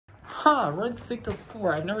Huh, red sector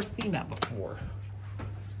 4. I've never seen that before.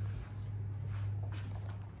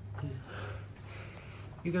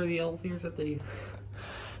 These are the elevators at the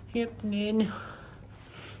Hampton Inn,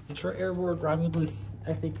 Detroit Airport, Romulus,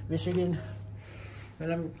 I think, Michigan.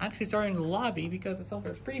 And I'm actually starting in the lobby because it's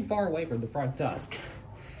pretty far away from the front desk.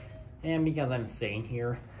 And because I'm staying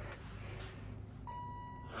here.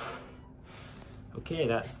 Okay,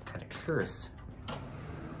 that's kind of cursed.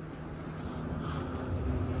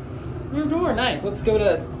 New door, nice. Let's go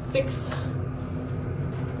to 6.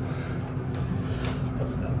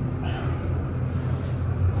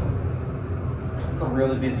 It's a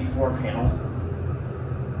really busy floor panel.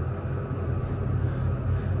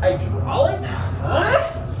 Hydraulic?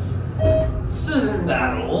 Huh? This isn't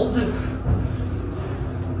that old.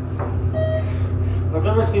 I've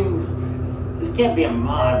never seen, this can't be a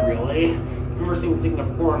mod really. I've never seen Sigma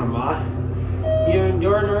 4 in a mod. You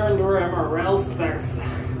endure MRL specs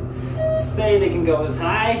say they can go as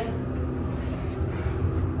high.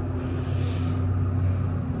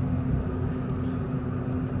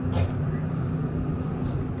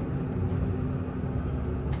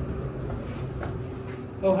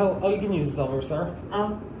 Oh, hell, oh, you can use this elevator, sir.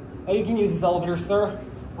 Oh, you can use this elevator, sir.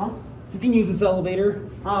 Huh? You can use this elevator.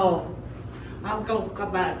 Oh, I'll go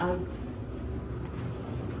come back.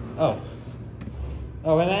 Oh,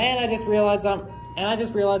 and I just realized I'm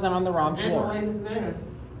on the wrong floor.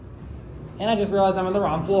 And I just realized I'm on the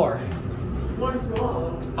wrong floor. What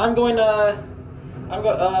floor? I'm going 2.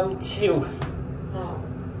 Oh.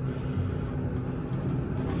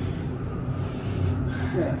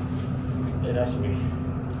 Yeah, that should be.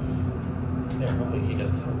 There, hopefully he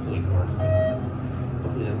does. Hopefully it works.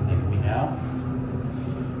 Hopefully he doesn't think of me now.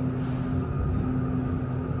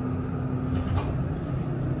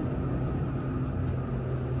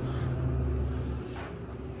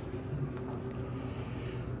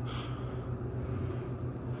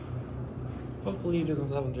 Hopefully he doesn't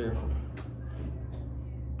have a deer.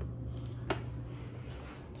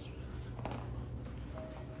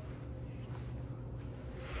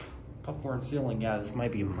 Popcorn ceiling, yeah, this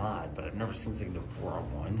might be a mod, but I've never seen Sigma 4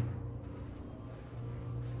 on one.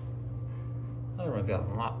 Other one's got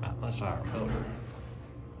a lot much higher motor.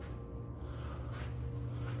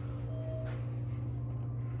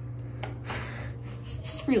 It's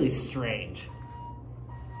just really strange.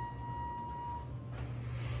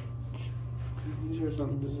 These are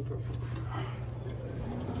something to look up.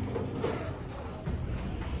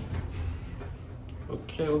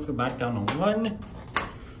 Okay, let's go back down to 1.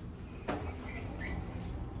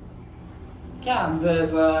 Cab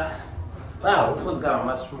is, wow, this one's got a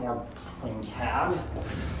much more plain cab.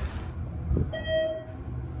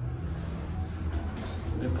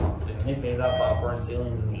 They phased out popcorn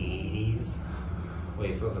ceilings in the 80s.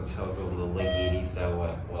 Wait, so it was in the late 80s,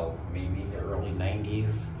 so, well, maybe the early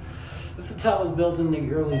 90s. This hotel was built in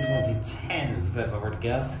the early 2010s, if I were to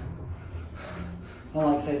guess. I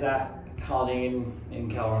don't like to say that. Holiday in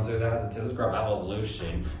Kalamazoo, that has a ThyssenKrupp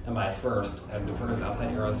Evolution, and my first, and the first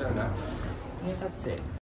outside Arizona. Yeah, that's it.